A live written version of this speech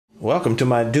Welcome to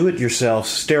my do-it-yourself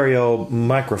stereo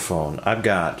microphone. I've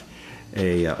got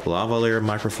a lavalier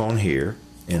microphone here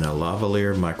and a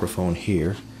lavalier microphone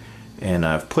here, and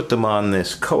I've put them on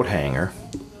this coat hanger.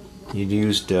 You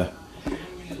used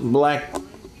black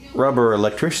rubber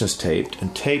electrician's tape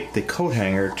and taped the coat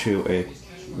hanger to a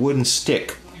wooden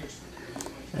stick.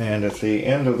 And at the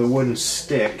end of the wooden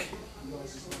stick,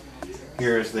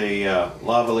 here's the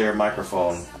lavalier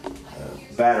microphone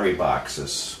battery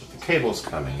boxes. Cables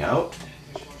coming out,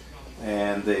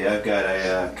 and I've got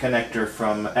a connector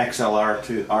from XLR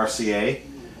to RCA,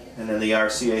 and then the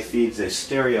RCA feeds a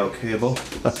stereo cable.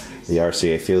 The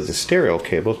RCA feeds a stereo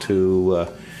cable to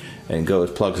and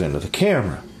plugs into the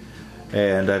camera.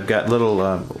 And I've got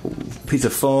little piece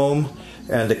of foam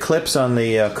and the clips on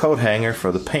the coat hanger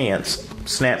for the pants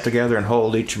snap together and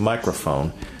hold each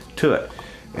microphone to it.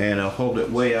 And I'll hold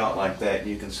it way out like that.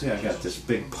 You can see I've got this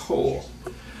big pole.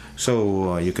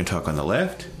 So you can talk on the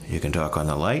left, you can talk on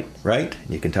the right,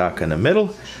 you can talk in the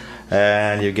middle,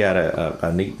 and you got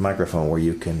a neat microphone where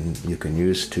you can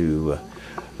use to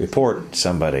report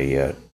somebody